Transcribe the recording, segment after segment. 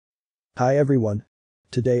Hi everyone.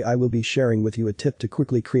 Today I will be sharing with you a tip to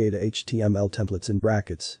quickly create a HTML templates in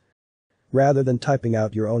brackets. Rather than typing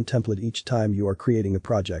out your own template each time you are creating a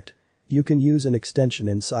project, you can use an extension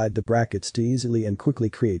inside the brackets to easily and quickly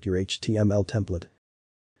create your HTML template.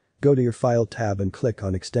 Go to your File tab and click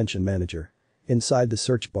on Extension Manager. Inside the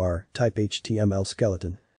search bar, type HTML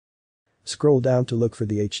skeleton. Scroll down to look for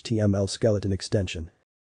the HTML skeleton extension.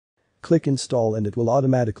 Click Install and it will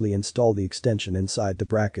automatically install the extension inside the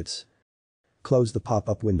brackets. Close the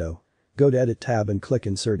pop-up window. Go to Edit tab and click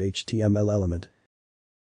Insert HTML element.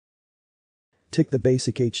 Tick the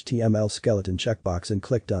basic HTML skeleton checkbox and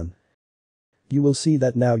click Done. You will see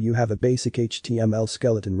that now you have a basic HTML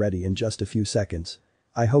skeleton ready in just a few seconds.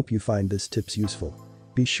 I hope you find this tips useful.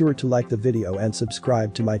 Be sure to like the video and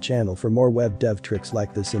subscribe to my channel for more web dev tricks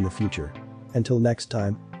like this in the future. Until next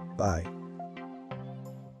time, bye.